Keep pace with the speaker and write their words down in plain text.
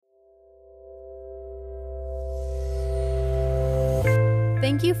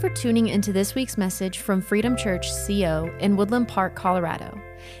Thank you for tuning into this week's message from Freedom Church CO in Woodland Park, Colorado.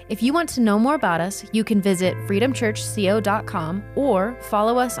 If you want to know more about us, you can visit freedomchurchco.com or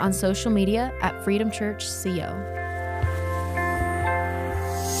follow us on social media at Freedom Church CO.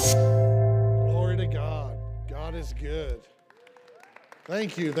 Glory to God. God is good.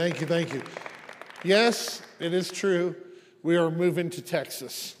 Thank you. Yes, it is true. We are moving to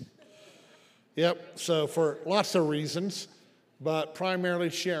Texas. Yep, so for lots of reasons, but primarily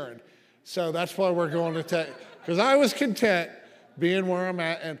Sharon. So that's why we're going to Texas. Because I was content being where I'm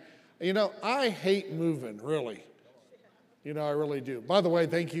at. And, I hate moving, really. I really do. By the way,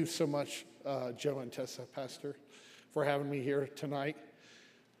 thank you so much, Joe and Tessa, Pastor, for having me here tonight.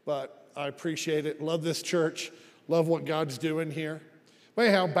 But I appreciate it. Love this church. Love what God's doing here. But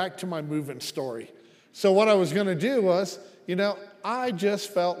anyhow, back to my moving story. So what I was going to do was, I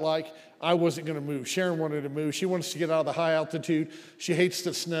just felt like I wasn't going to move. Sharon wanted to move. She wants to get out of the high altitude. She hates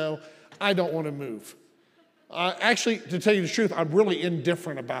the snow. I don't want to move. Actually, to tell you the truth, I'm really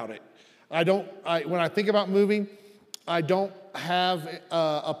indifferent about it. When I think about moving, I don't have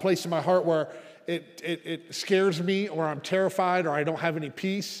a place in my heart where it scares me or I'm terrified or I don't have any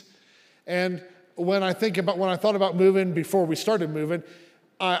peace. And when I thought about moving before we started moving,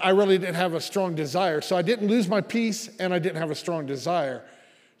 I really didn't have a strong desire. So I didn't lose my peace and I didn't have a strong desire.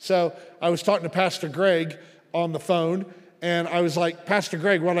 So I was talking to Pastor Greg on the phone, and I was like, Pastor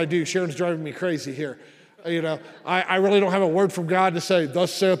Greg, what'd I do? Sharon's driving me crazy here. I really don't have a word from God to say,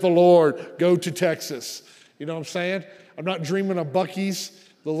 thus saith the Lord, go to Texas. You know what I'm saying? I'm not dreaming of Buc-ee's,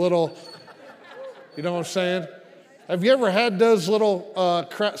 the little, you know what I'm saying? Have you ever had those little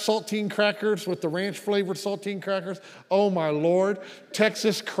saltine crackers with the ranch-flavored saltine crackers? Oh, my Lord.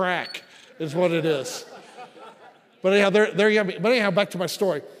 Texas crack is what it is. But anyhow, they're yummy. But anyhow, back to my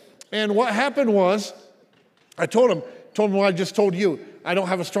story. And what happened was, I told him what I just told you. I don't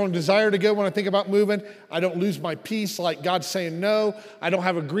have a strong desire to go when I think about moving. I don't lose my peace like God's saying no. I don't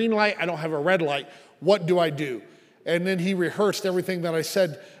have a green light. I don't have a red light. What do I do? And then he rehearsed everything that I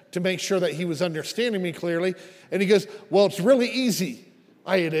said to make sure that he was understanding me clearly. And he goes, well, it's really easy.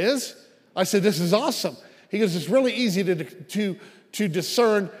 It is? I said, this is awesome. He goes, it's really easy to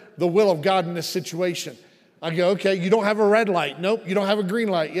discern the will of God in this situation. I go, okay, you don't have a red light. Nope, you don't have a green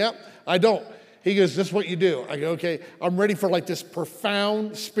light. Yep, I don't. He goes, this is what you do. I go, okay, I'm ready for this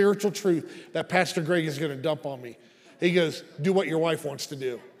profound spiritual truth that Pastor Greg is going to dump on me. He goes, do what your wife wants to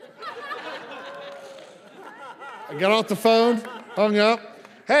do. I got off the phone, hung up.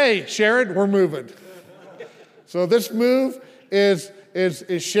 Hey, Sharon, we're moving. So this move is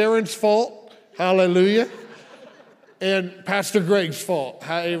Sharon's fault. Hallelujah. And Pastor Greg's fault.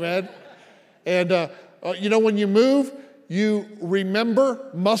 Amen. And when you move, you remember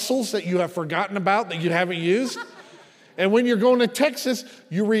muscles that you have forgotten about that you haven't used. And when you're going to Texas,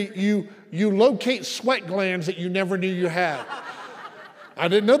 you locate sweat glands that you never knew you had. I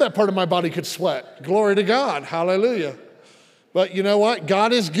didn't know that part of my body could sweat. Glory to God. Hallelujah. But you know what?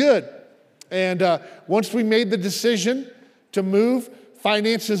 God is good. And once we made the decision to move,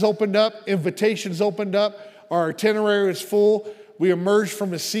 finances opened up, invitations opened up, our itinerary was full. We emerged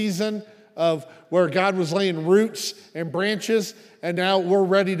from a season of where God was laying roots and branches, and now we're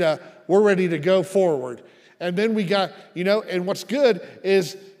ready to go forward. And then we got, and what's good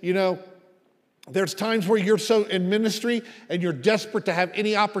is, there's times where you're so in ministry and you're desperate to have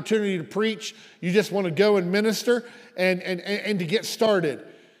any opportunity to preach. You just want to go and minister and to get started.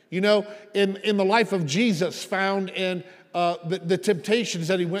 In the life of Jesus found in the temptations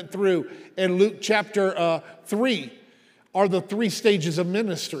that he went through in Luke chapter 3 are the 3 stages of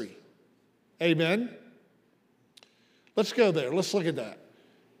ministry. Amen. Let's go there. Let's look at that.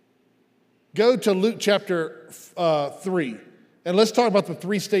 Go to Luke chapter 3, and let's talk about the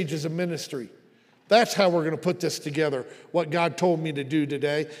 3 stages of ministry. That's how we're going to put this together, what God told me to do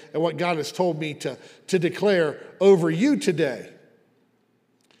today and what God has told me to declare over you today.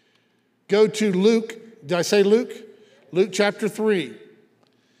 Go to Luke. Did I say Luke? Luke chapter 3.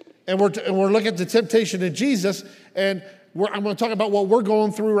 And we're looking at the temptation of Jesus, and I'm going to talk about what we're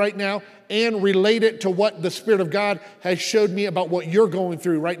going through right now and relate it to what the Spirit of God has showed me about what you're going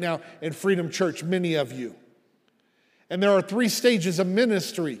through right now in Freedom Church, many of you. And there are 3 stages of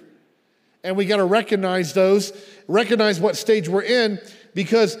ministry. And we got to recognize what stage we're in,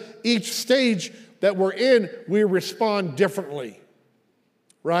 because each stage that we're in, we respond differently.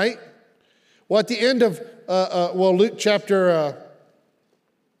 Right? Well, at the end of Luke chapter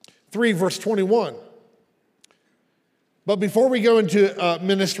 3, verse 21. But before we go into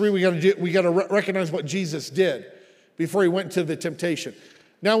ministry, we got to recognize what Jesus did before he went to the temptation.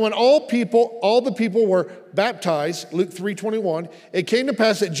 Now when all the people were baptized, Luke 3:21, it came to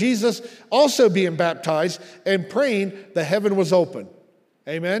pass that Jesus also being baptized and praying, the heaven was open.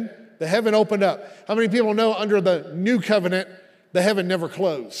 Amen? The heaven opened up. How many people know under the new covenant, the heaven never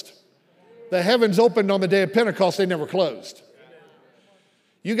closed? The heavens opened on the day of Pentecost, they never closed.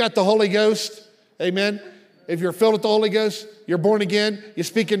 You got the Holy Ghost, amen? If you're filled with the Holy Ghost, you're born again, you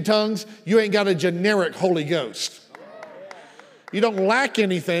speak in tongues, you ain't got a generic Holy Ghost. You don't lack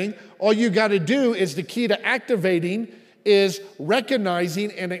anything. All you got to do is the key to activating is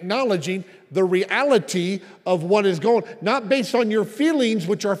recognizing and acknowledging the reality of what is going, not based on your feelings,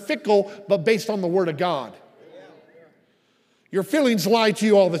 which are fickle, but based on the Word of God. Your feelings lie to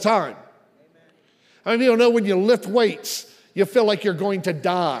you all the time. I mean, you know when you lift weights, you feel like you're going to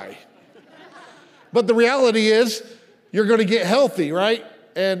die. But the reality is you're going to get healthy, right?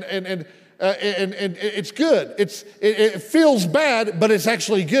 And it's good. It feels bad, but it's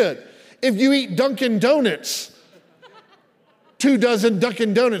actually good. If you eat Dunkin' Donuts, 2 dozen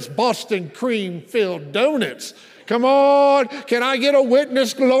Dunkin' Donuts, Boston cream-filled donuts. Come on, can I get a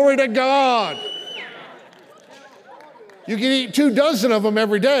witness? Glory to God. You can eat 2 dozen of them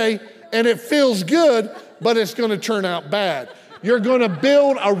every day, and it feels good, but it's going to turn out bad. You're going to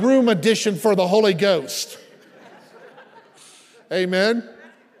build a room addition for the Holy Ghost. Amen.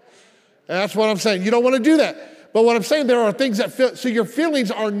 That's what I'm saying. You don't want to do that. But what I'm saying, there are things that feel, so your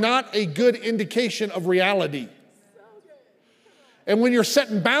feelings are not a good indication of reality. And when you're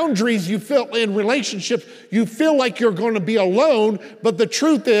setting boundaries, you feel in relationships, you feel like you're going to be alone, but the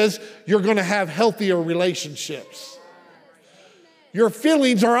truth is you're going to have healthier relationships. Your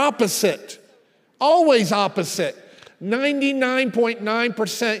feelings are opposite, always opposite.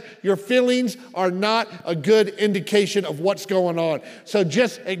 99.9% your feelings are not a good indication of what's going on. So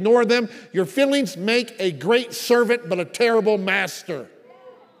just ignore them. Your feelings make a great servant, but a terrible master.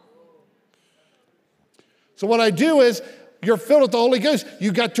 So what I do is, you're filled with the Holy Ghost.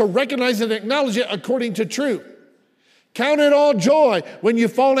 You got to recognize and acknowledge it according to truth. Count it all joy when you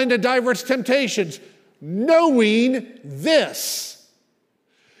fall into diverse temptations, knowing this.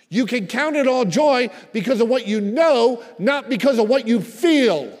 You can count it all joy because of what you know, not because of what you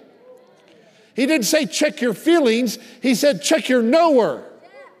feel. He didn't say check your feelings. He said check your knower.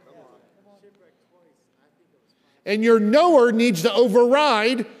 And your knower needs to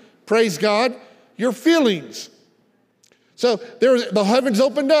override, praise God, your feelings. So the heavens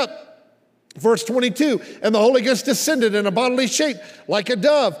opened up. Verse 22, and the Holy Ghost descended in a bodily shape like a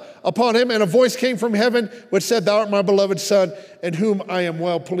dove upon him, and a voice came from heaven which said, Thou art my beloved Son, in whom I am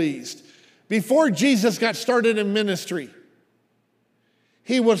well pleased. Before Jesus got started in ministry,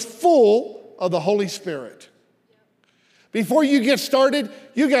 he was full of the Holy Spirit. Before you get started,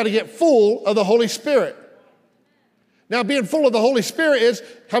 you got to get full of the Holy Spirit. Now, being full of the Holy Spirit is,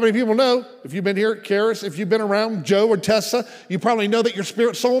 how many people know, if you've been here at Karis, if you've been around Joe or Tessa, you probably know that your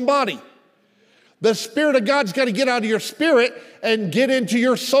spirit, soul, and body. The Spirit of God's got to get out of your spirit and get into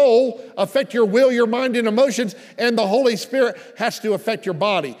your soul, affect your will, your mind, and emotions, and the Holy Spirit has to affect your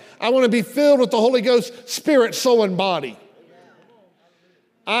body. I want to be filled with the Holy Ghost, spirit, soul, and body.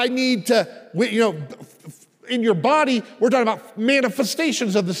 I need to, in your body, we're talking about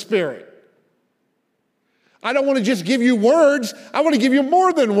manifestations of the Spirit. I don't want to just give you words. I want to give you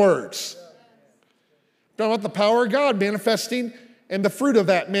more than words. I'm talking about the power of God manifesting and the fruit of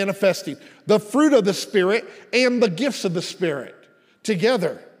that manifesting. The fruit of the Spirit and the gifts of the Spirit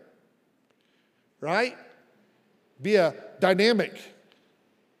together. Right? Be a dynamic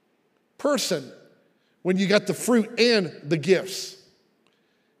person when you got the fruit and the gifts.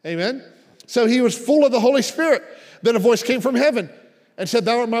 Amen? So he was full of the Holy Spirit. Then a voice came from heaven and said,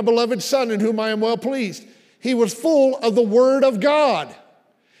 Thou art my beloved Son, in whom I am well pleased. He was full of the Word of God.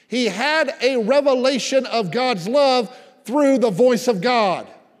 He had a revelation of God's love through the voice of God.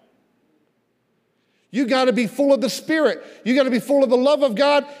 You got to be full of the Spirit. You got to be full of the love of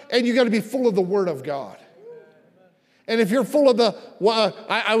God, and you got to be full of the Word of God. And if you're full of the,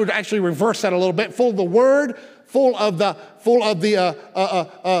 I would actually reverse that a little bit. Full of the Word, full of the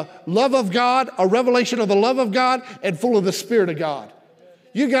love of God, a revelation of the love of God, and full of the Spirit of God.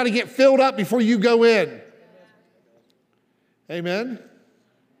 You got to get filled up before you go in. Amen.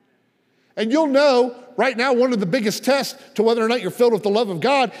 And you'll know right now one of the biggest tests to whether or not you're filled with the love of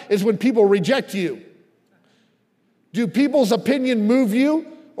God is when people reject you. Do people's opinion move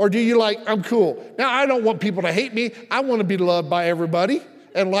you, or do you like, I'm cool? Now, I don't want people to hate me. I want to be loved by everybody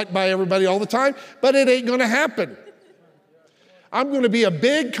and liked by everybody all the time, but it ain't going to happen. I'm going to be a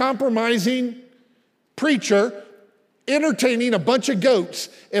big compromising preacher entertaining a bunch of goats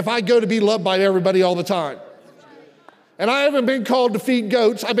if I go to be loved by everybody all the time. And I haven't been called to feed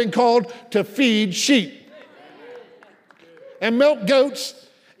goats. I've been called to feed sheep. And milk goats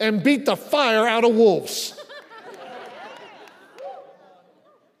and beat the fire out of wolves.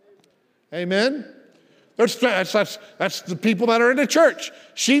 Amen? That's the people that are in the church.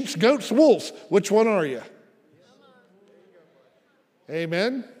 Sheep, goats, wolves. Which one are you?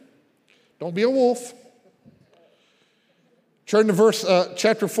 Amen? Don't be a wolf. Turn to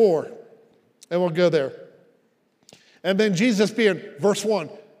chapter 4, and we'll go there. And then Jesus being, verse 1,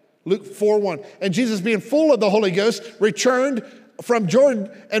 Luke 4:1. And Jesus being full of the Holy Ghost returned from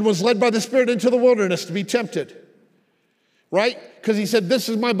Jordan and was led by the Spirit into the wilderness to be tempted. Right? Because he said, this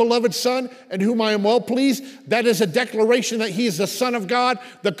is my beloved Son in whom I am well pleased. That is a declaration that he is the Son of God,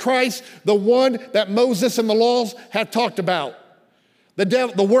 the Christ, the one that Moses and the laws have talked about.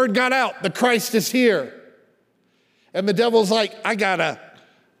 The word got out. The Christ is here. And the devil's like, I got to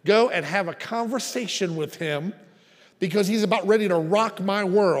go and have a conversation with him because he's about ready to rock my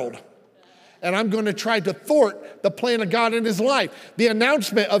world. And I'm going to try to thwart the plan of God in his life. The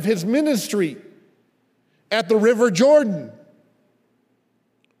announcement of his ministry at the River Jordan.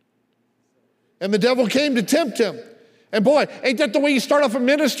 And the devil came to tempt him. And boy, ain't that the way you start off a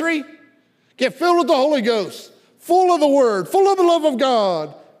ministry? Get filled with the Holy Ghost, full of the Word, full of the love of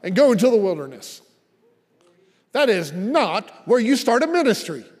God, and go into the wilderness. That is not where you start a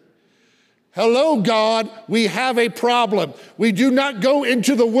ministry. Hello, God, we have a problem. We do not go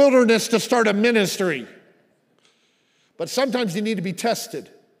into the wilderness to start a ministry. But sometimes you need to be tested.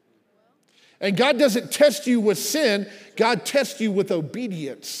 And God doesn't test you with sin. God tests you with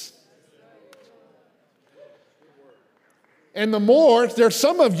obedience. And the more, there's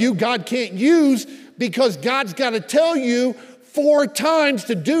some of you God can't use because God's got to tell you 4 times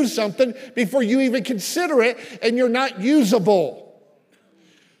to do something before you even consider it, and you're not usable.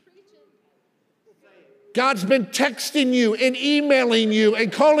 God's been texting you and emailing you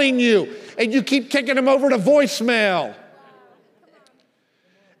and calling you, and you keep kicking them over to voicemail.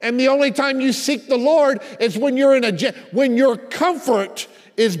 And the only time you seek the Lord is when you're when your comfort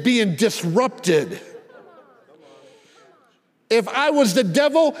is being disrupted. If I was the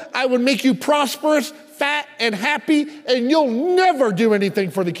devil, I would make you prosperous, fat, and happy, and you'll never do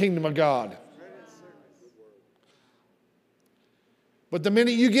anything for the kingdom of God. But the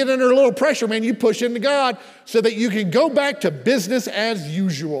minute you get under a little pressure, man, you push into God so that you can go back to business as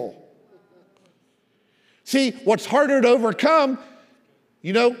usual. See, what's harder to overcome,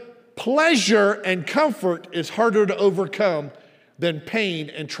 pleasure and comfort is harder to overcome than pain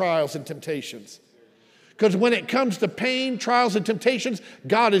and trials and temptations. Because when it comes to pain, trials, and temptations,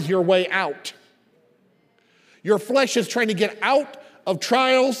 God is your way out. Your flesh is trying to get out of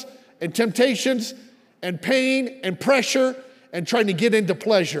trials and temptations and pain and pressure and trying to get into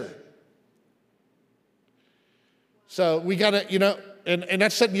pleasure. So we got to, and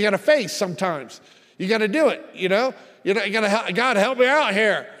that's something you got to face sometimes. You got to do it, you got to, God, help me out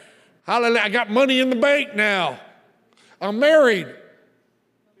here. Hallelujah, I got money in the bank now. I'm married.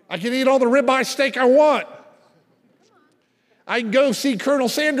 I can eat all the ribeye steak I want. I can go see Colonel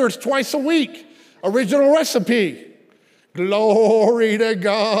Sanders twice a week. Original recipe. Glory to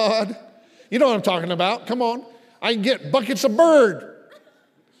God. You know what I'm talking about. Come on. I can get buckets of bird.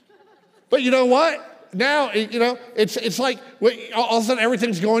 But you know what? Now, it's like all of a sudden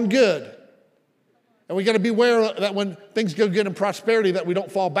everything's going good. And we got to beware that when things go good in prosperity that we don't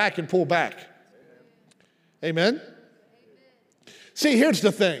fall back and pull back. Amen? See, here's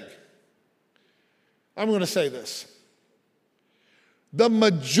the thing. I'm going to say this. The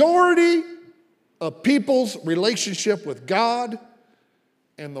majority of people's relationship with God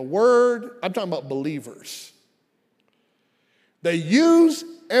and the Word, I'm talking about believers, they use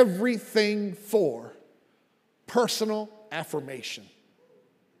everything for personal affirmation.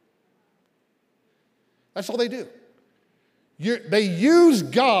 That's all they do. They use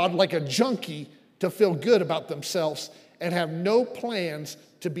God like a junkie to feel good about themselves and have no plans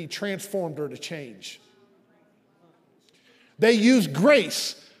to be transformed or to change. They use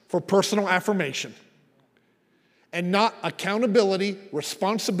grace for personal affirmation and not accountability,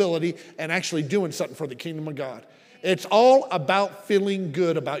 responsibility, and actually doing something for the kingdom of God. It's all about feeling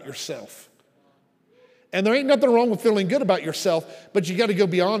good about yourself. And there ain't nothing wrong with feeling good about yourself, but you got to go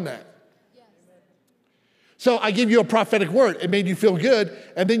beyond that. So I give you a prophetic word. It made you feel good,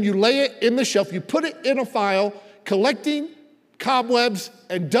 and then you lay it in the shelf. You put it in a file, collecting cobwebs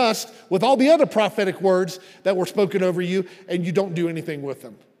and dust with all the other prophetic words that were spoken over you, and you don't do anything with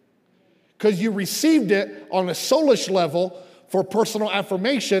them. Because you received it on a soulish level for personal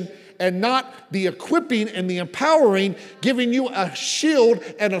affirmation, and not the equipping and the empowering, giving you a shield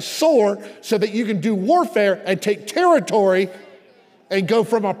and a sword so that you can do warfare and take territory and go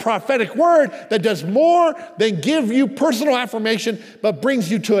from a prophetic word that does more than give you personal affirmation, but brings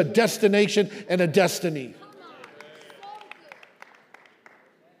you to a destination and a destiny.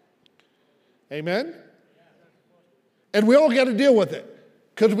 Amen? And we all got to deal with it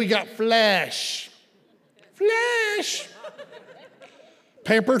because we got flesh. Flesh.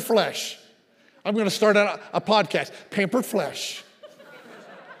 Pampered flesh. I'm going to start out a podcast. Pampered flesh.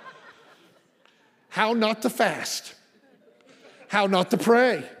 How not to fast. How not to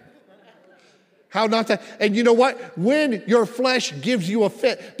pray. How not to, and you know what? When your flesh gives you a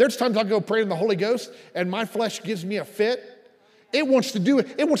fit, there's times I go pray in the Holy Ghost and my flesh gives me a fit. It wants to do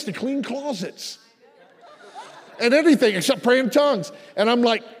it. It wants to clean closets and anything except pray in tongues. And I'm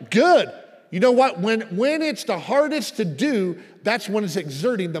like, good. You know what? When it's the hardest to do, that's when it's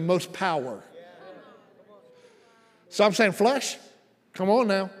exerting the most power. So I'm saying, flesh, come on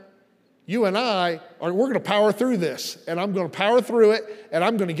now. You and we're going to power through this, and I'm going to power through it, and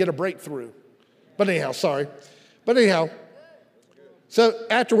I'm going to get a breakthrough. But anyhow, so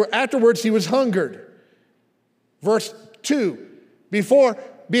afterwards he was hungered. Verse 2, before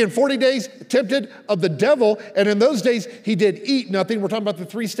being 40 days tempted of the devil, and in those days he did eat nothing. We're talking about the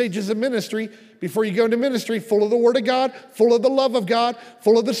 3 stages of ministry. Before you go into ministry, full of the Word of God, full of the love of God,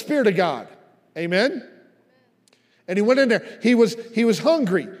 full of the Spirit of God. Amen? And he went in there. He was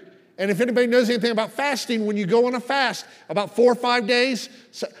hungry. And if anybody knows anything about fasting, when you go on a fast, about 4 or 5 days,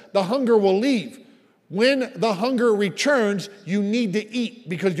 the hunger will leave. When the hunger returns, you need to eat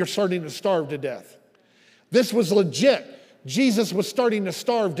because you're starting to starve to death. This was legit. Jesus was starting to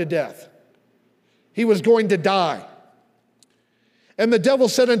starve to death. He was going to die. And the devil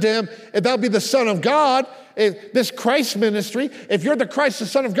said unto him, if thou be the Son of God, this Christ ministry, if you're the Christ, the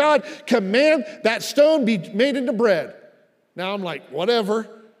Son of God, command that stone be made into bread. Now I'm like, whatever.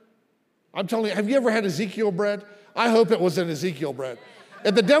 I'm telling you, have you ever had Ezekiel bread? I hope it was an Ezekiel bread.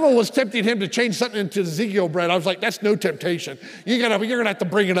 If the devil was tempting him to change something into Ezekiel bread, I was like, that's no temptation. You're gonna have to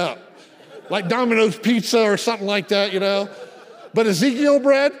bring it up. Like Domino's pizza or something like that, you know? But Ezekiel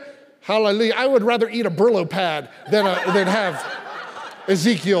bread, hallelujah, I would rather eat a Brillo pad than have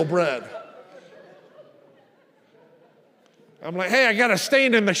Ezekiel bread. I'm like, hey, I got a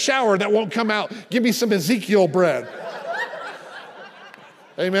stain in the shower that won't come out. Give me some Ezekiel bread.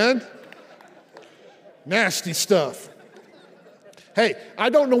 Amen? Nasty stuff. Hey, I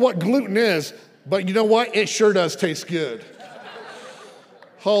don't know what gluten is, but you know what? It sure does taste good.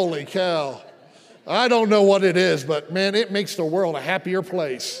 Holy cow. I don't know what it is, but man, it makes the world a happier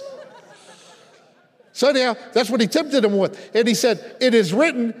place. So anyhow, that's what he tempted him with. And he said, it is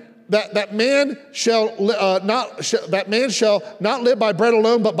written that man shall not live by bread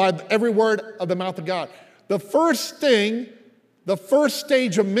alone, but by every word of the mouth of God. The first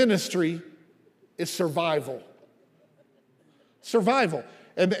stage of ministry is survival. Survival.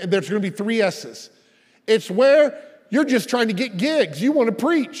 And there's going to be 3 S's. It's where you're just trying to get gigs. You want to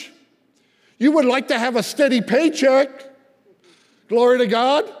preach. You would like to have a steady paycheck. Glory to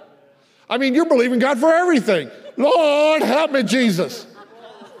God. I mean, you're believing God for everything. Lord, help me, Jesus.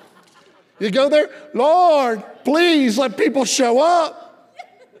 You go there, Lord, please let people show up.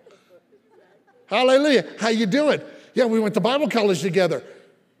 Hallelujah. How you doing? Yeah, we went to Bible college together.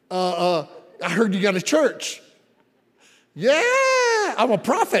 I heard you got a church. Yeah, I'm a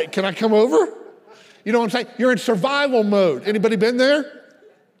prophet. Can I come over? You know what I'm saying? You're in survival mode. Anybody been there?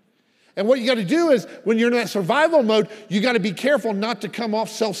 And what you got to do is, when you're in that survival mode, you got to be careful not to come off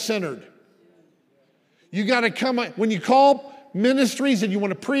self-centered. You got to come, when you call ministries and you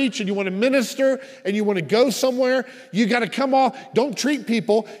want to preach and you want to minister and you want to go somewhere, you got to come off, don't treat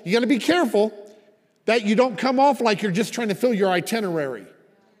people. You got to be careful that you don't come off like you're just trying to fill your itinerary,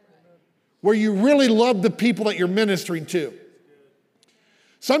 where you really love the people that you're ministering to.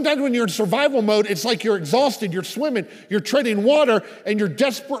 Sometimes when you're in survival mode, it's like you're exhausted, you're swimming, you're treading water, and you're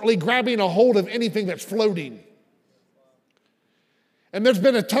desperately grabbing a hold of anything that's floating. And there's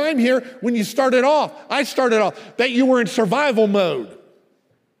been a time here when I started off, that you were in survival mode.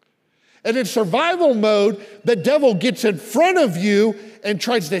 And in survival mode, the devil gets in front of you and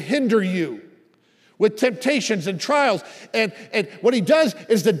tries to hinder you with temptations and trials. And what he does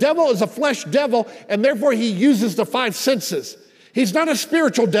is, the devil is a flesh devil, and therefore he uses the 5 senses. He's not a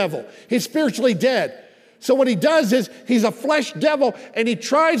spiritual devil. He's spiritually dead. So what he does is he's a flesh devil, and he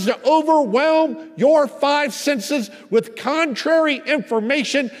tries to overwhelm your five senses with contrary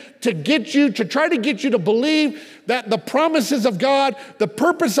information to try to get you to believe that the promises of God, the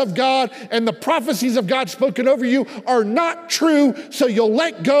purpose of God, and the prophecies of God spoken over you are not true, so you'll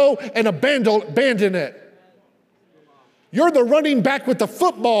let go and abandon it. You're the running back with the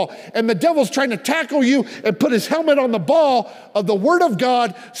football, and the devil's trying to tackle you and put his helmet on the ball of the Word of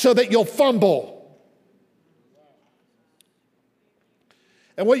God so that you'll fumble.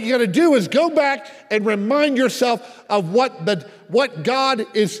 And what you got to do is go back and remind yourself of what God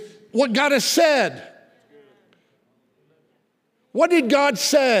has said. What did God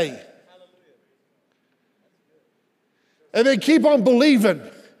say? And then keep on believing.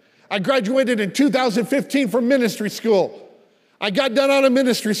 I graduated in 2015 from ministry school. I got done out of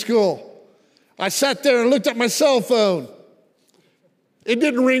ministry school. I sat there and looked at my cell phone. It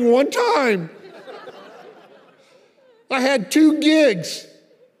didn't ring one time. I had 2 gigs.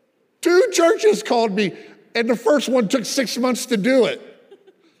 2 churches called me, and the first one took 6 months to do it.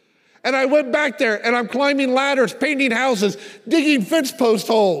 And I went back there, and I'm climbing ladders, painting houses, digging fence post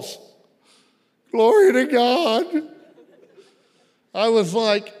holes. Glory to God. I was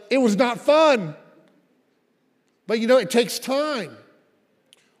like, it was not fun. But you know, it takes time.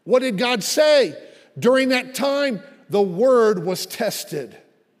 What did God say? During that time, the Word was tested.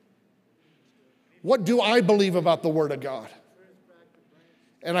 What do I believe about the Word of God?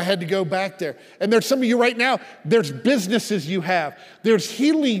 And I had to go back there. And there's some of you right now, there's businesses you have. There's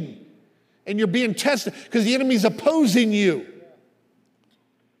healing, and you're being tested because the enemy's opposing you.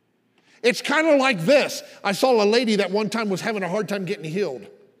 It's kind of like this. I saw a lady that one time was having a hard time getting healed.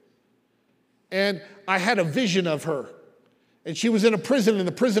 And I had a vision of her. And she was in a prison, and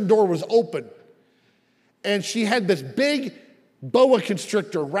the prison door was open. And she had this big boa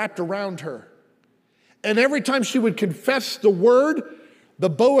constrictor wrapped around her. And every time she would confess the word, the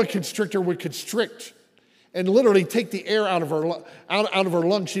boa constrictor would constrict and literally take the air out of her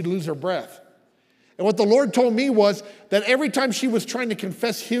lungs. She'd lose her breath. And what the Lord told me was that every time she was trying to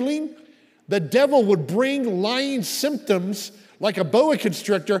confess healing, the devil would bring lying symptoms like a boa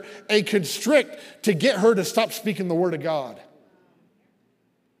constrictor and constrict to get her to stop speaking the word of God.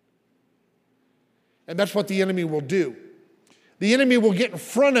 And that's what the enemy will do. The enemy will get in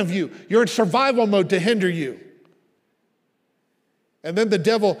front of you. You're in survival mode to hinder you. And then the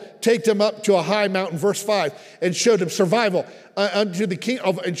devil take them up to a high mountain, verse 5, and showed him survival unto the king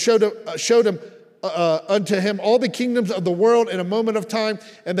of, and showed him unto him all the kingdoms of the world in a moment of time.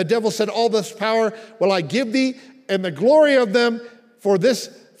 And the devil said, all this power will I give thee, and the glory of them, for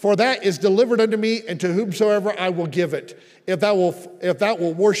that is delivered unto me, and to whomsoever I will give it. If thou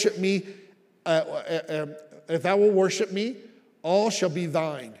will worship me, all shall be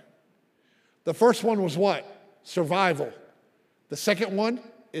thine. The first one was what? Survival. The second one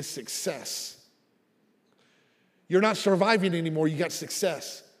is success. You're not surviving anymore, you got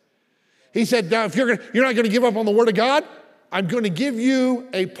success. He said, now if you're not going to give up on the word of God, I'm going to give you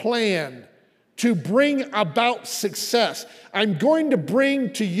a plan to bring about success. I'm going to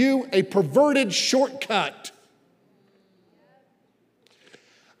bring to you a perverted shortcut.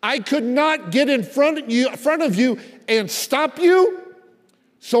 I could not get in front of you and stop you,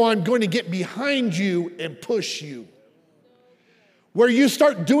 so I'm going to get behind you and push you. Where you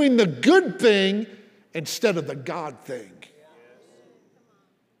start doing the good thing instead of the God thing.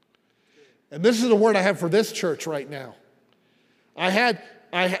 And this is the word I have for this church right now.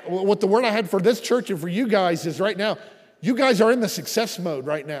 What the word I had for this church and for you guys is right now, you guys are in the success mode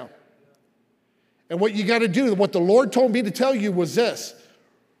right now. And what you got to do, what the Lord told me to tell you was this: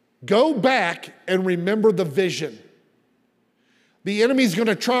 go back and remember the vision. The enemy's going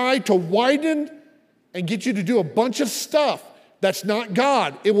to try to widen and get you to do a bunch of stuff that's not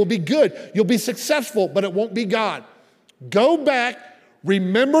God. It will be good. You'll be successful, but it won't be God. Go back,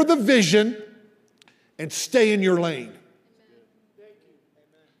 remember the vision, and stay in your lane.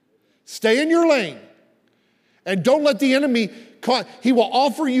 Stay in your lane. And don't let the enemy caught. He will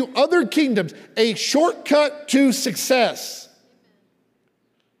offer you other kingdoms, a shortcut to success.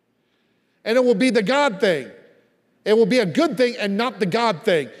 And it will be the God thing. It will be a good thing and not the God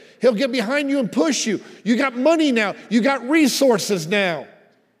thing. He'll get behind you and push you. You got money now. You got resources now.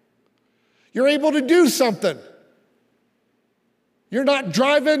 You're able to do something. You're not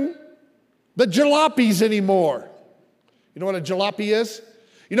driving the jalopies anymore. You know what a jalopy is?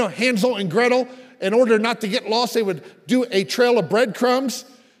 You know, Hansel and Gretel, in order not to get lost, they would do a trail of breadcrumbs.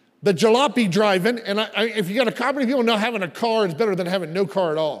 The jalopy driving, and if you got a car, if you don't know, having a car is better than having no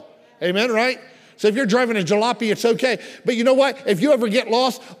car at all. Amen, right? So if you're driving a jalopy, it's okay. But you know what? If you ever get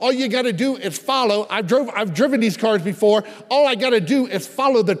lost, all you got to do is follow. I've driven these cars before. All I got to do is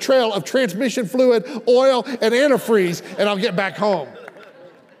follow the trail of transmission fluid, oil, and antifreeze, and I'll get back home.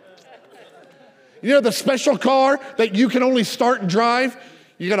 You know the special car that you can only start and drive?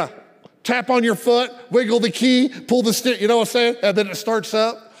 You got to tap on your foot, wiggle the key, pull the stick, you know what I'm saying? And then it starts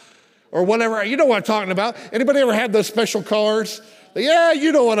up or whatever. You know what I'm talking about. Anybody ever had those special cars? Yeah,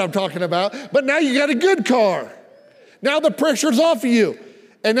 you know what I'm talking about. But now you got a good car. Now the pressure's off of you.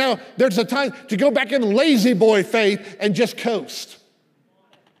 And now there's a time to go back in lazy boy faith and just coast.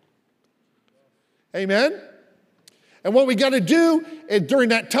 Amen? And what we got to do is, during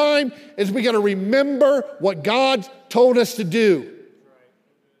that time is we got to remember what God told us to do.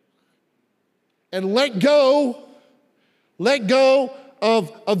 And let go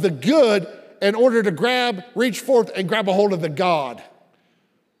of the good in order to reach forth and grab a hold of the God.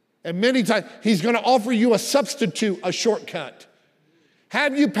 And many times, he's going to offer you a substitute, a shortcut.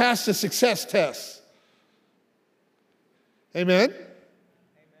 Have you passed the success test? Amen?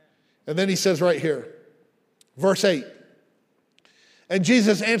 And then he says right here, verse 8, and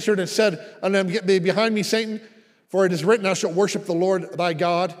Jesus answered and said unto him, get thee behind me, Satan, for it is written, thou shalt worship the Lord thy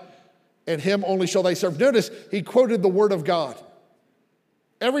God, and him only shall they serve. Notice, he quoted the word of God.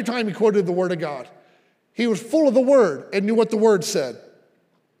 Every time he quoted the word of God, he was full of the word and knew what the word said.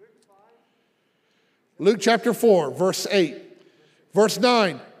 Luke chapter 4, verse 8, verse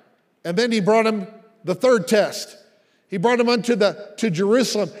 9. And then he brought him the third test. He brought him to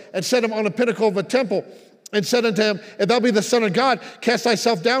Jerusalem and set him on a pinnacle of a temple and said unto him, if thou be the Son of God, cast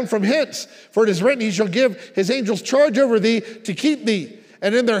thyself down from hence. For it is written, he shall give his angels charge over thee to keep thee.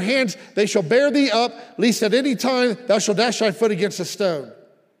 And in their hands they shall bear thee up, lest at any time thou shalt dash thy foot against a stone.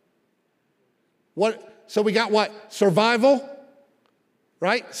 What? So we got what? Survival,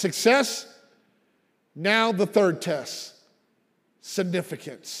 right? Success. Now the third test,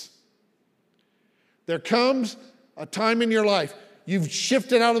 significance. There comes a time in your life, you've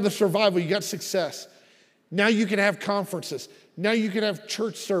shifted out of the survival, you got success. Now you can have conferences. Now you can have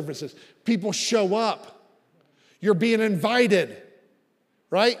church services. People show up. You're being invited,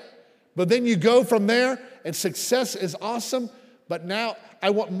 right? But then you go from there, and success is awesome, but now I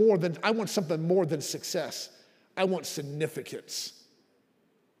want something more than success. I want significance.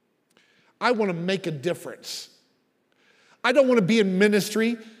 I want to make a difference. I don't want to be in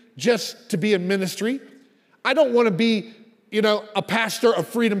ministry just to be in ministry. I don't want to be, a pastor of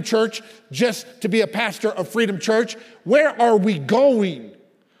Freedom Church just to be a pastor of Freedom Church. Where are we going?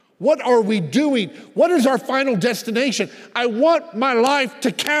 What are we doing? What is our final destination? I want my life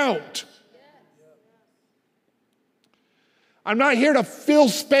to count. I'm not here to fill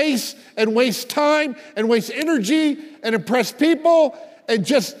space and waste time and waste energy and impress people and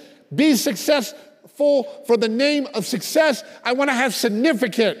just be successful for the name of success. I want to have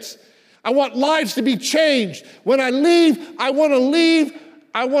significance. I want lives to be changed. When I leave, I want to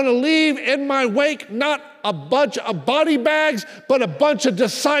leave in my wake not a bunch of body bags, but a bunch of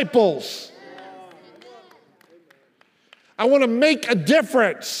disciples. I want to make a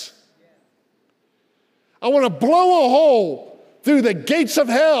difference. I want to blow a hole through the gates of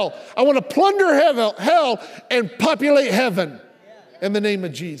hell. I want to plunder hell and populate heaven in the name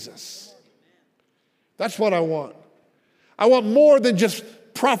of Jesus. That's what I want. I want more than just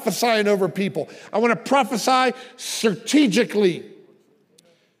prophesying over people. I want to prophesy strategically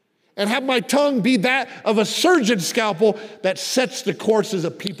and have my tongue be that of a surgeon's scalpel that sets the courses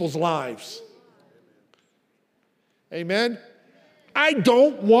of people's lives. Amen? I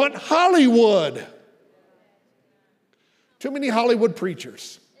don't want Hollywood. Too many Hollywood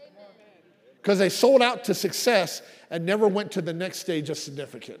preachers, because they sold out to success and never went to the next stage of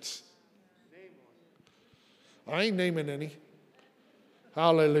significance. I ain't naming any.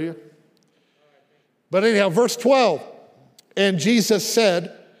 Hallelujah. But anyhow, verse 12, and Jesus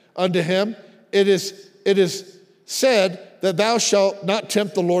said unto him, it is said that thou shalt not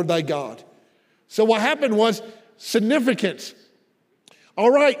tempt the Lord thy God. So what happened was significance.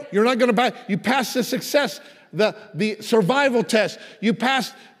 All right, you're not going to you passed the success, the survival test. You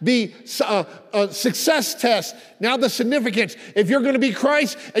passed the success test. Now the significance. If you're going to be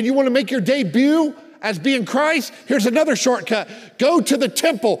Christ and you want to make your debut as being Christ, here's another shortcut. Go to the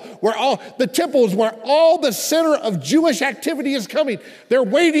temple, the temple is where all the center of Jewish activity is coming. They're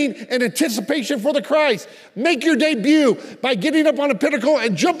waiting in anticipation for the Christ. Make your debut by getting up on a pinnacle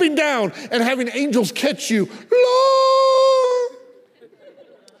and jumping down and having angels catch you. Lord,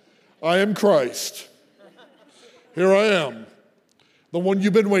 I am Christ. Here I am, the one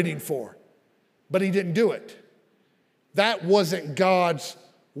you've been waiting for. But he didn't do it. That wasn't God's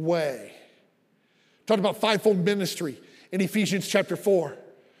way. Talked about fivefold ministry in Ephesians chapter 4.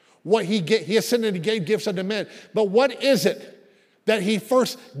 What he ascended and gave gifts unto men. But what is it that he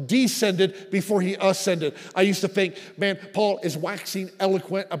first descended before he ascended? I used to think, man, Paul is waxing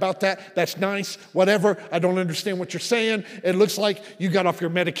eloquent about that. That's nice, whatever. I don't understand what you're saying. It looks like you got off your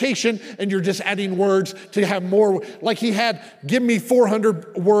medication and you're just adding words to have more. Like he had, give me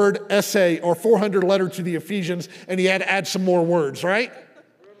 400 word essay or 400 letter to the Ephesians, and he had to add some more words, right?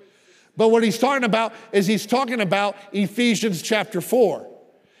 But what he's talking about is he's talking about Ephesians chapter 4.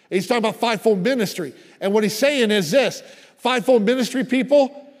 He's talking about fivefold ministry. And what he's saying is this: fivefold ministry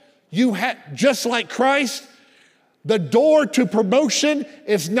people, you have, just like Christ, the door to promotion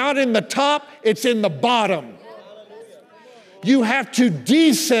is not in the top, it's in the bottom. You have to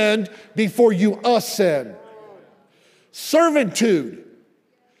descend before you ascend. Servitude.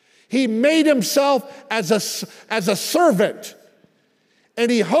 He made himself as a servant. And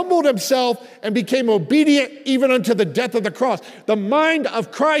he humbled himself and became obedient even unto the death of the cross. The mind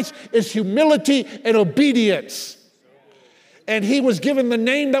of Christ is humility and obedience. And he was given the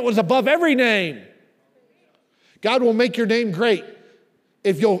name that was above every name. God will make your name great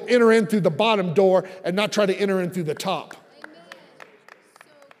if you'll enter in through the bottom door and not try to enter in through the top.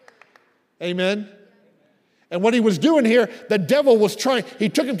 Amen. And what he was doing here, the devil was trying, he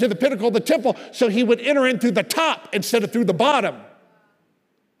took him to the pinnacle of the temple so he would enter in through the top instead of through the bottom.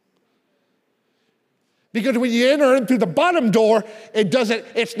 Because when you enter in through the bottom door,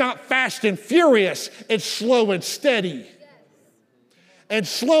 it's not fast and furious, it's slow and steady. And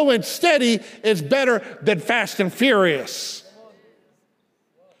slow and steady is better than fast and furious.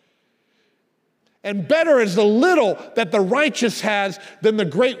 And better is the little that the righteous has than the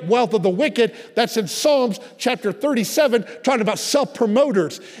great wealth of the wicked. That's in Psalms chapter 37, talking about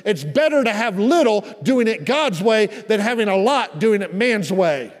self-promoters. It's better to have little doing it God's way than having a lot doing it man's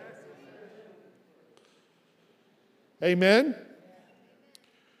way. Amen?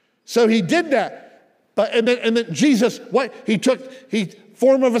 So he did that. And then Jesus, what? He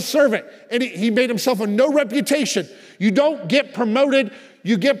form of a servant, and he made himself of no reputation. You don't get promoted.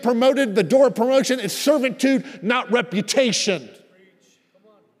 You get promoted. The door of promotion is servitude, not reputation.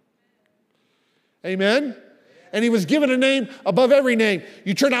 Amen? And he was given a name above every name.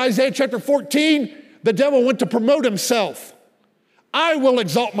 You turn to Isaiah chapter 14, the devil went to promote himself. I will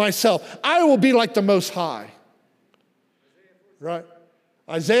exalt myself. I will be like the Most High. Right?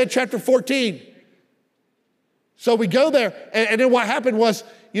 Isaiah chapter 14. So we go there, and then what happened was,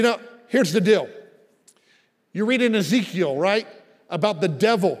 here's the deal. You read in Ezekiel, right, about the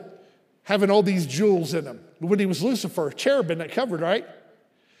devil having all these jewels in him. When he was Lucifer, cherubim that covered, right?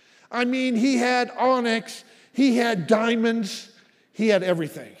 I mean, he had onyx, he had diamonds, he had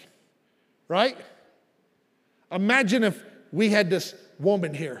everything, right? Imagine if we had this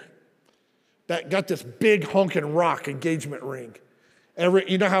woman here that got this big honking rock engagement ring.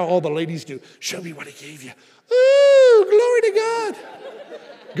 You know how all the ladies do. Show me what he gave you. Ooh, glory to God.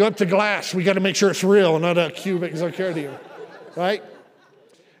 Go up to glass. We got to make sure it's real, not a cubic zirconium, right?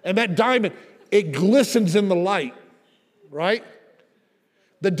 And that diamond, it glistens in the light, right?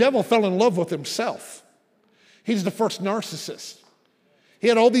 The devil fell in love with himself. He's the first narcissist. He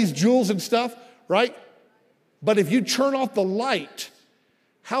had all these jewels and stuff, right? But if you turn off the light,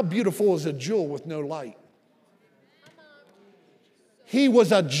 how beautiful is a jewel with no light? He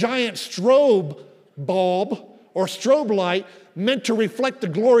was a giant strobe bulb or strobe light meant to reflect the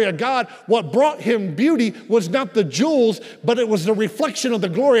glory of God. What brought him beauty was not the jewels, but it was the reflection of the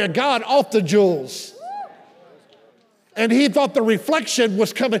glory of God off the jewels. And he thought the reflection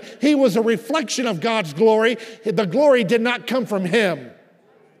was coming. He was a reflection of God's glory. The glory did not come from him.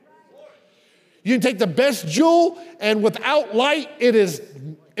 You can take the best jewel, and without light,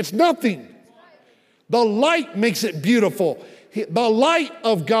 it's nothing. The light makes it beautiful. The light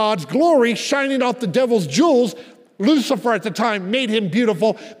of God's glory shining off the devil's jewels, Lucifer at the time made him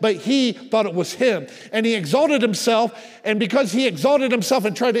beautiful, but he thought it was him. And he exalted himself, and because he exalted himself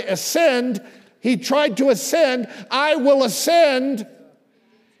and tried to ascend, I will ascend.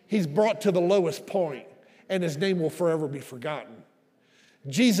 He's brought to the lowest point, and his name will forever be forgotten.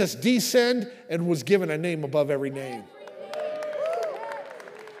 Jesus descended and was given a name above every name.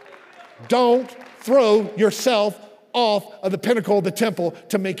 Don't throw yourself off of the pinnacle of the temple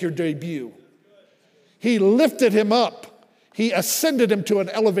to make your debut. He lifted him up. He ascended him to an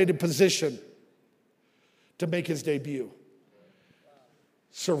elevated position to make his debut.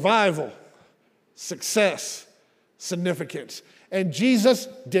 Survival, success, significance. And Jesus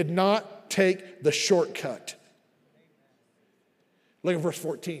did not take the shortcut. Look at verse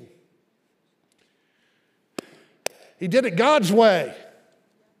 14. He did it God's way.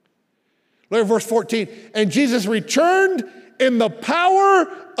 Look at verse 14. And Jesus returned in the power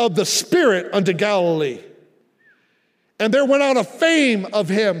of the Spirit unto Galilee. And there went out a fame of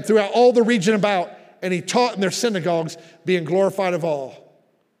him throughout all the region about, and he taught in their synagogues, being glorified of all.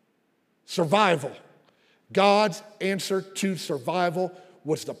 Survival. God's answer to survival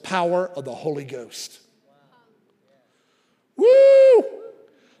was the power of the Holy Ghost. Woo!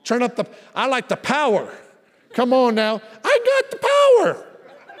 Turn up I like the power. Come on now. I got the power.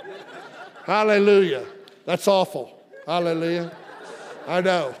 Hallelujah. That's awful. Hallelujah. I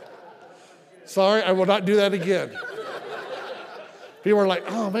know. Sorry, I will not do that again. People are like,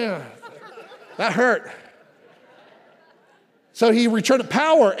 oh man, that hurt. So he returned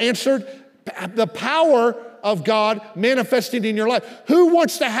power, answered the power of God manifesting in your life. Who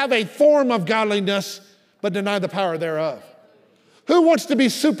wants to have a form of godliness but deny the power thereof? Who wants to be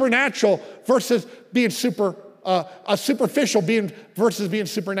supernatural versus being superficial versus being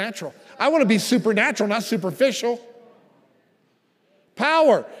supernatural? I want to be supernatural, not superficial.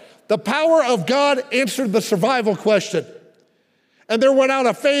 Power. The power of God answered the survival question. And there went out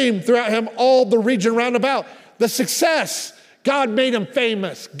a fame throughout him all the region round about. The success, God made him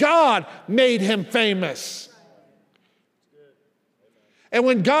famous. God made him famous. And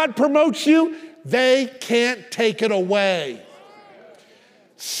when God promotes you, they can't take it away.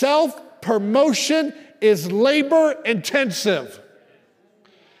 Self-promotion is labor intensive.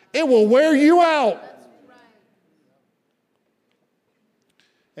 It will wear you out.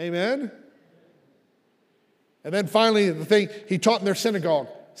 Amen. And then finally, the thing he taught in their synagogue,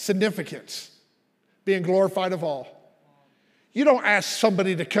 significance, being glorified of all. You don't ask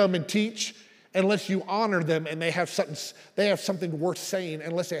somebody to come and teach unless you honor them and they have something worth saying,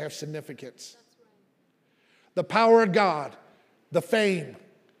 unless they have significance. The power of God, the fame,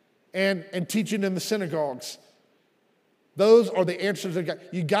 and teaching in the synagogues. Those are the answers of God.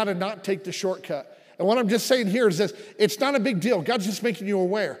 You got to not take the shortcut. And what I'm just saying here is this: it's not a big deal. God's just making you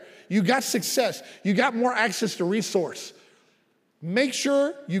aware. You got success. You got more access to resource. Make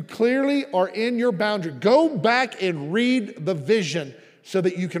sure you clearly are in your boundary. Go back and read the vision so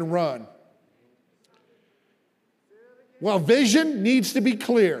that you can run. Well, vision needs to be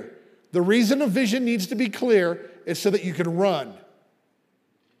clear. The reason a vision needs to be clear is so that you can run.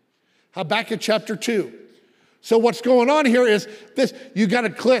 Habakkuk chapter 2. So what's going on here is this: you got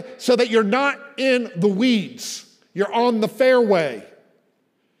to clear so that you're not in the weeds. You're on the fairway.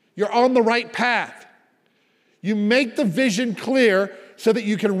 You're on the right path. You make the vision clear so that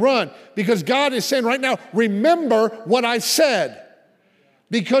you can run. Because God is saying right now, remember what I said.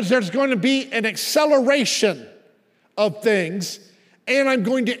 Because there's going to be an acceleration of things, and I'm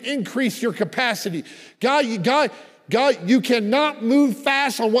going to increase your capacity. God, you cannot move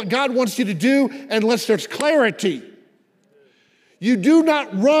fast on what God wants you to do unless there's clarity. You do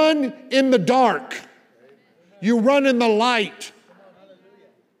not run in the dark. You run in the light.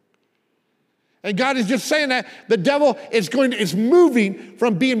 And God is just saying that the devil is moving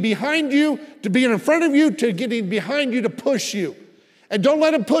from being behind you to being in front of you to getting behind you to push you. And don't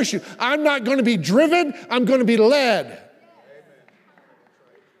let him push you. I'm not going to be driven. I'm going to be led.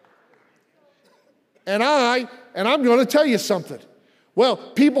 And I'm going to tell you something. Well,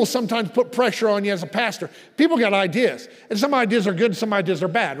 people sometimes put pressure on you as a pastor. People got ideas. And some ideas are good and some ideas are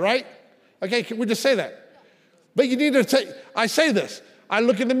bad, right? Okay, can we just say that? But you need to I say this. I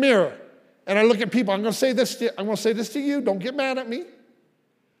look in the mirror and I look at people. I'm going to say this to you. Don't get mad at me.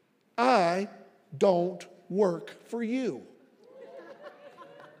 I don't work for you.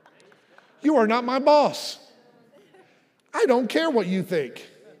 You are not my boss. I don't care what you think.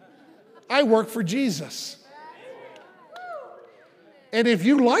 I work for Jesus. And if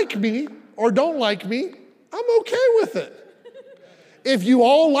you like me or don't like me, I'm okay with it. If you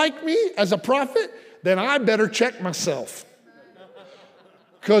all like me as a prophet, then I better check myself.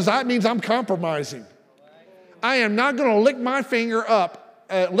 Because that means I'm compromising. I am not going to lick my finger,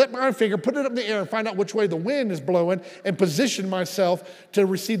 put it up in the air and find out which way the wind is blowing and position myself to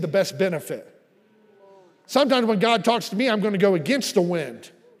receive the best benefit. Sometimes when God talks to me, I'm going to go against the wind.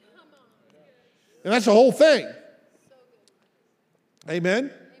 And that's the whole thing.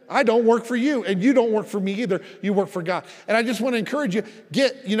 Amen? I don't work for you, and you don't work for me either. You work for God. And I just want to encourage you,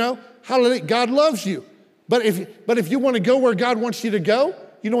 hallelujah, God loves you. But if you want to go where God wants you to go,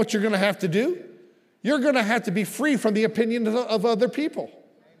 you know what you're going to have to do? You're going to have to be free from the opinion of other people.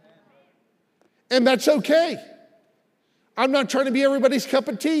 And that's okay. I'm not trying to be everybody's cup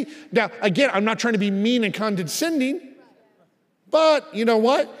of tea. Now, again, I'm not trying to be mean and condescending. But you know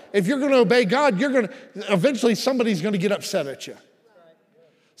what? If you're going to obey God, eventually somebody's going to get upset at you.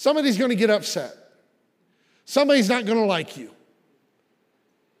 Somebody's going to get upset. Somebody's not going to like you.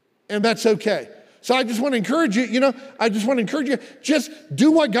 and that's okay. So I just want to encourage you, just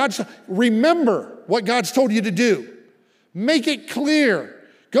do what remember what God's told you to do. Make it clear.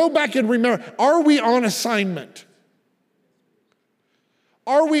 Go back and remember, are we on assignment?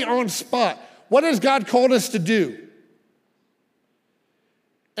 Are we on spot? What has God called us to do?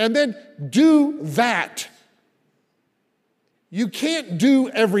 And then do that. You can't do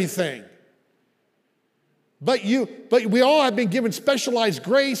everything. But we all have been given specialized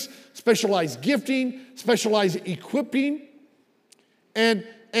grace, specialized gifting, specialized equipping. And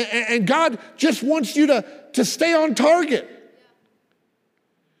God just wants you to stay on target.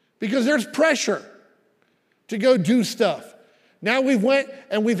 Because there's pressure to go do stuff. Now we've went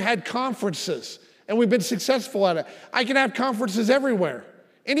and we've had conferences and we've been successful at it. I can have conferences everywhere,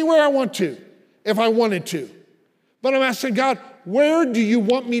 anywhere I want to, if I wanted to. But I'm asking God, where do you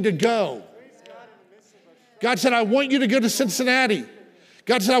want me to go? God said, I want you to go to Cincinnati.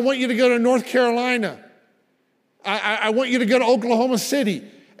 God said, I want you to go to North Carolina. I want you to go to Oklahoma City.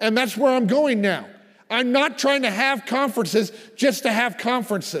 And that's where I'm going now. I'm not trying to have conferences just to have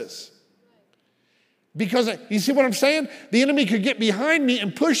conferences. Because you see what I'm saying? The enemy could get behind me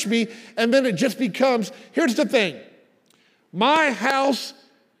and push me, and then it just becomes, here's the thing. My house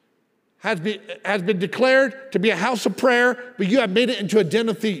has been declared to be a house of prayer, but you have made it into a den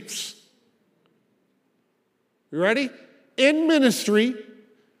of thieves. You ready? In ministry,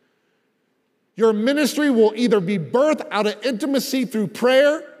 your ministry will either be birthed out of intimacy through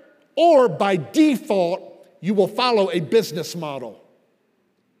prayer, or by default, you will follow a business model.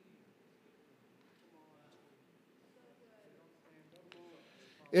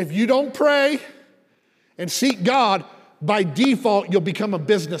 If you don't pray and seek God, by default, you'll become a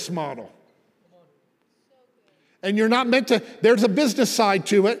business model. And you're not meant to, there's a business side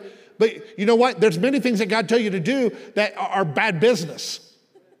to it, but you know what? There's many things that God tells you to do that are bad business.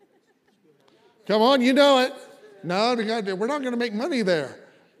 Come on, you know it. No, we're not going to make money there.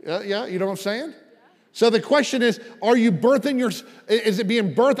 Yeah, you know what I'm saying? So the question is you birthing is it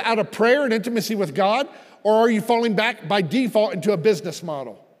being birthed out of prayer and intimacy with God, or are you falling back by default into a business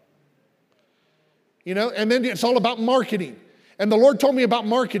model? You know, and then it's all about marketing. And the Lord told me about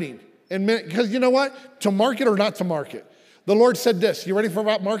marketing. And because you know what? To market or not to market. The Lord said this. You ready for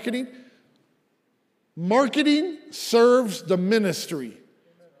about marketing? Marketing serves the ministry.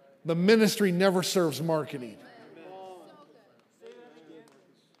 The ministry never serves marketing.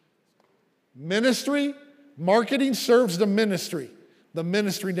 Marketing serves the ministry. The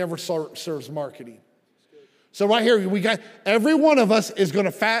ministry never serves marketing. So right here, every one of us is going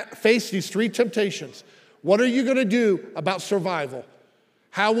to face these three temptations. What are you going to do about survival?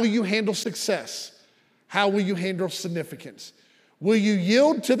 How will you handle success? How will you handle significance? Will you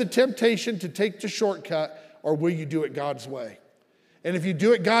yield to the temptation to take the shortcut, or will you do it God's way? And if you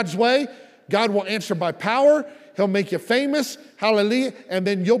do it God's way, God will answer by power. He'll make you famous. Hallelujah. And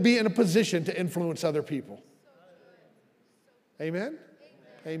then you'll be in a position to influence other people. Amen?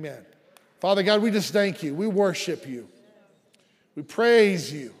 Amen. Father God, we just thank you. We worship you. We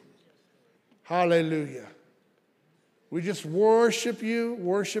praise you. Hallelujah. We just worship you,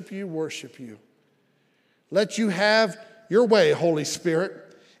 worship you, worship you. Let you have your way, Holy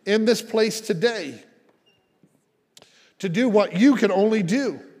Spirit, in this place today to do what you can only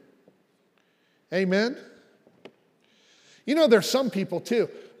do. Amen. You know, there's some people too.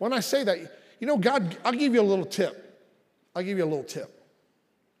 When I say that, you know, God, I'll give you a little tip. I'll give you a little tip.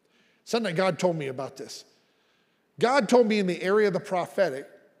 Something that God told me about this. God told me in the area of the prophetic,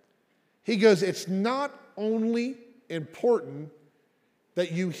 he goes, it's not only important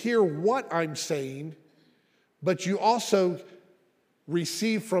that you hear what I'm saying, but you also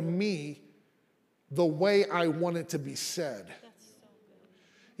receive from me the way I want it to be said.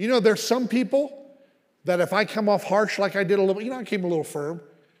 You know, there's some people that if I come off harsh like I did a little, I came a little firm,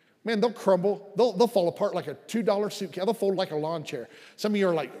 man, they'll crumble. They'll fall apart like a $2 suitcase. They'll fold like a lawn chair. Some of you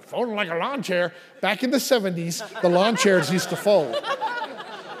are like, folding like a lawn chair. Back in the 70s, the lawn chairs used to fold.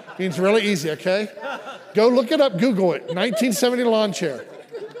 It's really easy, okay? Go look it up, Google it, 1970 lawn chair.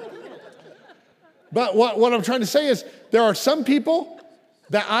 But what I'm trying to say is there are some people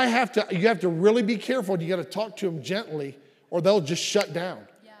that you have to really be careful. You got to talk to them gently or they'll just shut down.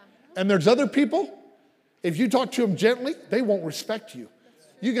 Yeah. And there's other people, if you talk to them gently, they won't respect you.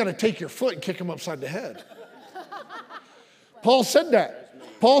 You got to take your foot and kick them upside the head. Paul said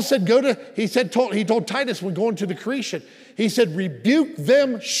that. Paul said, he told Titus when going to the Cretan, he said, rebuke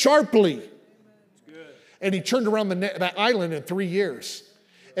them sharply. And he turned around that island in 3 years.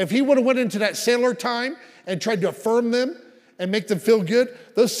 If he would have went into that sailor time and tried to affirm them and make them feel good,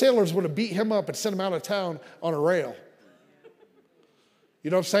 those sailors would have beat him up and sent him out of town on a rail. You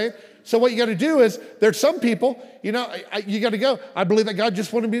know what I'm saying? So what you got to do is, there's some people, you got to go, I believe that God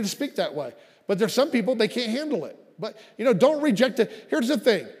just wanted me to speak that way. But there's some people, they can't handle it. But, don't reject it. Here's the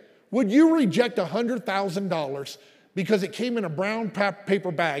thing. Would you reject $100,000 because it came in a brown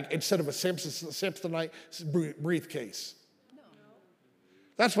paper bag instead of a Samsonite briefcase? No.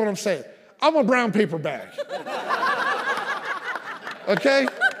 That's what I'm saying. I'm a brown paper bag. Okay?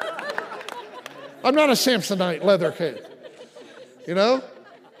 I'm not a Samsonite leather case.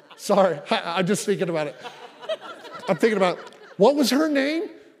 Sorry, I'm just thinking about it. I'm thinking about, what was her name?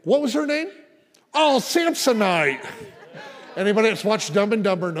 Oh, Samsonite. Anybody that's watched Dumb and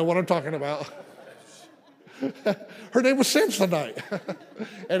Dumber know what I'm talking about. Her name was Samsonite.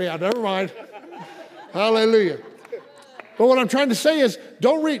 Anyhow, never mind. Hallelujah. But what I'm trying to say is,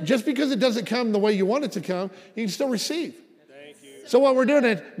 just because it doesn't come the way you want it to come, you can still receive. Thank you. So what we're doing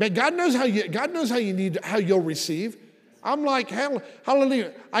is, man, God knows how you'll receive. I'm like,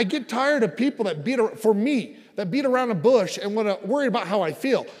 hallelujah. I get tired of people that beat around the bush and want to worry about how I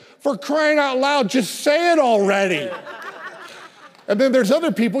feel. For crying out loud, just say it already. And then there's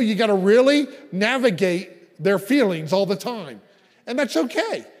other people, you got to really navigate their feelings all the time. And that's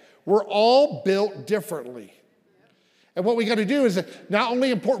okay. We're all built differently. And what we got to do is not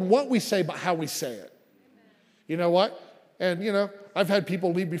only important what we say, but how we say it. You know what? And, I've had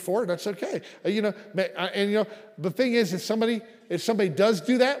people leave before, and that's okay. The thing is, if somebody does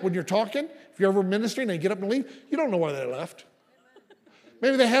do that when you're talking, if you're ever ministering and they get up and leave, you don't know why they left.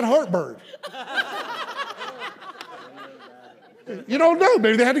 Maybe they had heartburn. You don't know.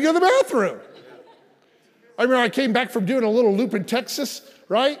 Maybe they had to go to the bathroom. I remember I came back from doing a little loop in Texas,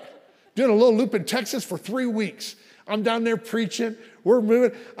 right? Doing a little loop in Texas for 3 weeks. I'm down there preaching. We're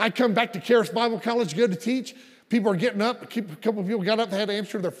moving. I come back to Charis Bible College, go to teach. People are getting up. A couple of people got up, they had to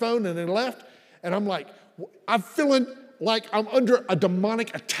answer their phone, and they left. And I'm like, I'm feeling like I'm under a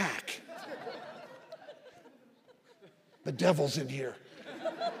demonic attack. The devil's in here.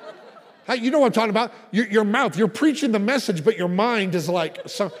 You know what I'm talking about? Your mouth, you're preaching the message, but your mind is like,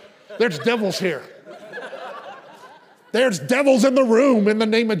 there's devils here. There's devils in the room in the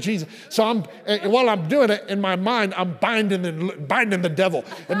name of Jesus. So while I'm doing it in my mind, I'm binding the devil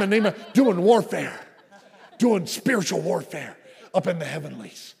in the name of doing warfare, doing spiritual warfare up in the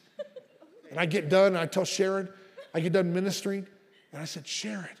heavenlies. And I get done, and I tell Sharon, I get done ministering, and I said,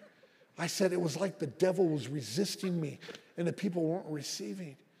 Sharon, it was like the devil was resisting me, and the people weren't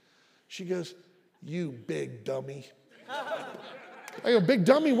receiving. She goes, you big dummy. I go, big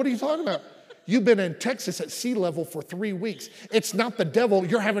dummy, what are you talking about? You've been in Texas at sea level for 3 weeks. It's not the devil.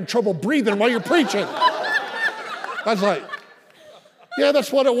 You're having trouble breathing while you're preaching. I was like, yeah,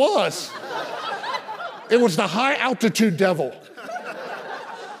 that's what it was. It was the high altitude devil.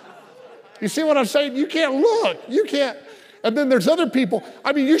 You see what I'm saying? You can't look. You can't. And then there's other people.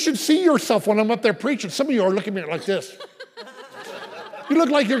 I mean, you should see yourself when I'm up there preaching. Some of you are looking at me like this. You look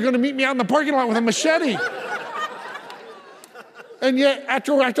like you're going to meet me out in the parking lot with a machete. And yet,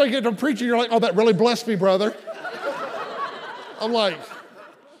 after I get done preaching, you're like, oh, that really blessed me, brother. I'm like,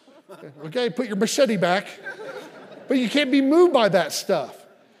 okay, put your machete back. But you can't be moved by that stuff.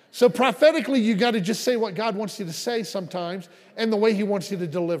 So prophetically, you got to just say what God wants you to say sometimes and the way he wants you to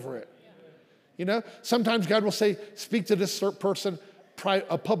deliver it. Sometimes God will say, speak to this certain person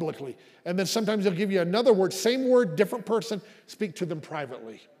publicly. And then sometimes he'll give you another word, same word, different person, speak to them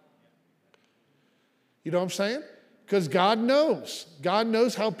privately. You know what I'm saying? Because God knows. God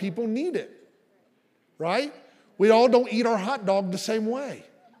knows how people need it, right? We all don't eat our hot dog the same way.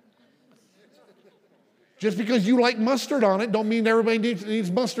 Just because you like mustard on it don't mean everybody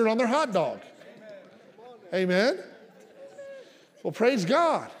needs mustard on their hot dog. Amen? Well, praise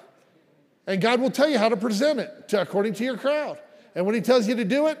God. And God will tell you how to present it according to your crowd. And when he tells you to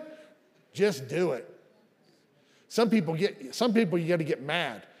do it, just do it. Some people you got to get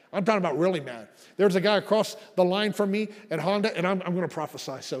mad. I'm talking about really mad. There's a guy across the line from me at Honda, and I'm going to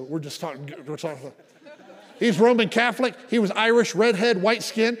prophesy, so we're talking. He's Roman Catholic. He was Irish, redhead, white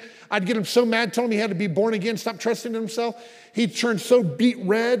skin. I'd get him so mad, tell him he had to be born again, stop trusting in himself. He'd turn so beet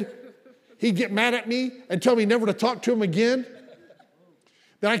red. He'd get mad at me and tell me never to talk to him again.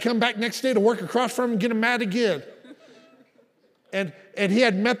 Then I come back next day to work across from him and get him mad again. And he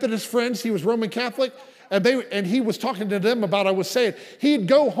had Methodist friends. He was Roman Catholic. And he was talking to them about what I was saying. He'd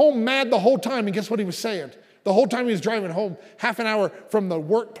go home mad the whole time, and guess what he was saying? The whole time he was driving home, half an hour from the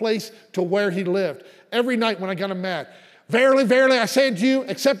workplace to where he lived. Every night when I got him mad. Verily, verily, I say unto you,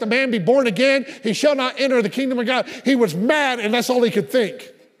 except a man be born again, he shall not enter the kingdom of God. He was mad, and that's all he could think.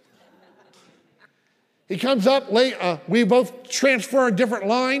 He comes up late. We both transfer on different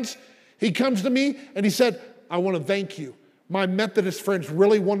lines. He comes to me, and he said, I want to thank you. My Methodist friends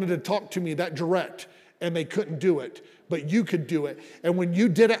really wanted to talk to me that direct, and they couldn't do it, but you could do it. And when you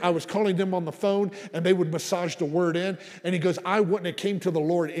did it, I was calling them on the phone, and they would massage the word in. And he goes, I wouldn't have came to the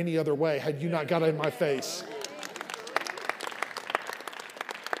Lord any other way had you not got in my face.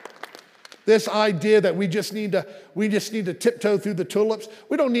 This idea that we just need to tiptoe through the tulips.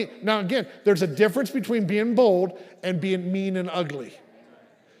 We don't need, now again, there's a difference between being bold and being mean and ugly.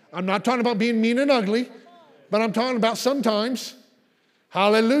 I'm not talking about being mean and ugly, but I'm talking about sometimes,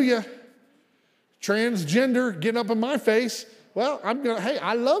 hallelujah, transgender getting up in my face. Well, hey,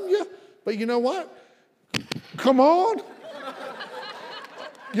 I love you, but you know what? Come on.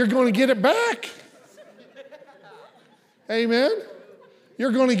 You're going to get it back. Amen.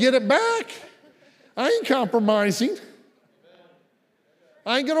 You're going to get it back. I ain't compromising.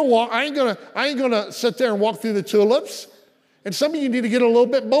 I ain't gonna sit there and walk through the tulips. And some of you need to get a little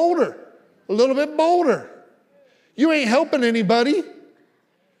bit bolder. A little bit bolder. You ain't helping anybody.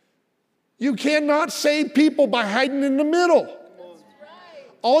 You cannot save people by hiding in the middle.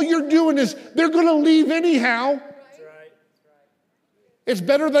 All you're doing is, they're going to leave anyhow. It's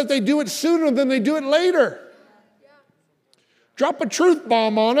better that they do it sooner than they do it later. Drop a truth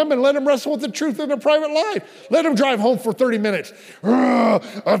bomb on them and let them wrestle with the truth in their private life. Let them drive home for 30 minutes.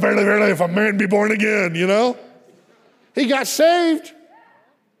 Verily, if a man be born again, you know. He got saved.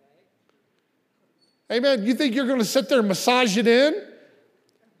 Amen. You think you're going to sit there and massage it in?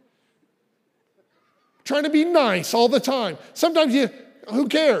 Trying to be nice all the time. Sometimes who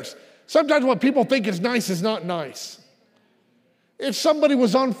cares? Sometimes what people think is nice is not nice. If somebody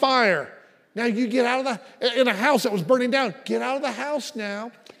was on fire, now you get out of in a house that was burning down, get out of the house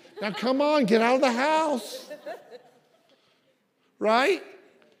now. Now come on, get out of the house. Right?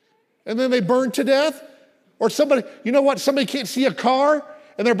 And then they burn to death. Or somebody, you know what? Somebody can't see a car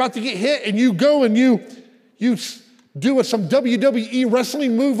and they're about to get hit, and you go and you do some WWE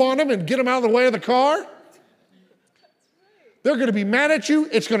wrestling move on them and get them out of the way of the car. They're going to be mad at you.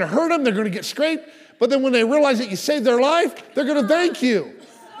 It's going to hurt them. They're going to get scraped. But then when they realize that you saved their life, they're going to thank you.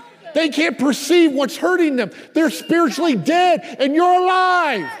 They can't perceive what's hurting them. They're spiritually dead, and you're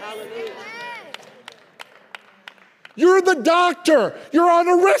alive. You're the doctor. You're on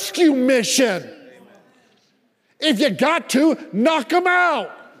a rescue mission. If you got to, knock them out.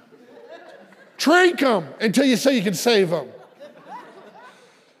 Trank them until you say you can save them.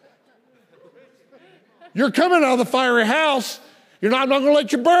 You're coming out of the fiery house. I'm not going to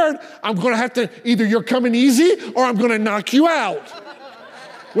let you burn. I'm going to have to, either you're coming easy or I'm going to knock you out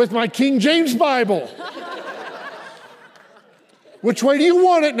with my King James Bible. Which way do you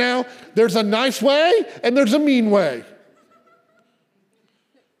want it now? There's a nice way and there's a mean way.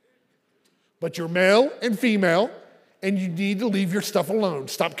 But you're male and female, and you need to leave your stuff alone.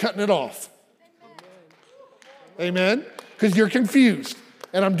 Stop cutting it off. Amen? Because you're confused,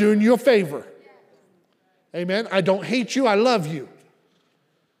 and I'm doing you a favor. Amen? I don't hate you, I love you.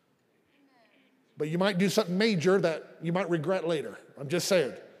 But you might do something major that you might regret later. I'm just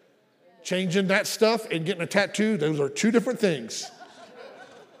saying. Changing that stuff and getting a tattoo, those are two different things.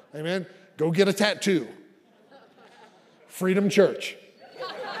 Amen? Go get a tattoo. Freedom Church.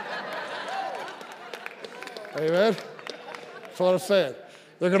 Amen? That's what I'm saying.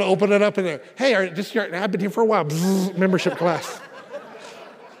 They're going to open it up in there. Hey, I've been here for a while. Bzz, membership class.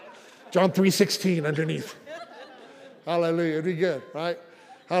 John 3:16 underneath. Hallelujah. It'd be good, right?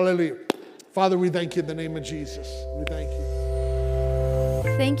 Hallelujah. Father, we thank you in the name of Jesus. We thank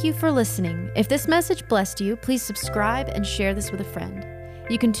you. Thank you for listening. If this message blessed you, please subscribe and share this with a friend.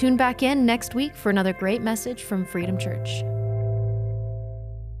 You can tune back in next week for another great message from Freedom Church.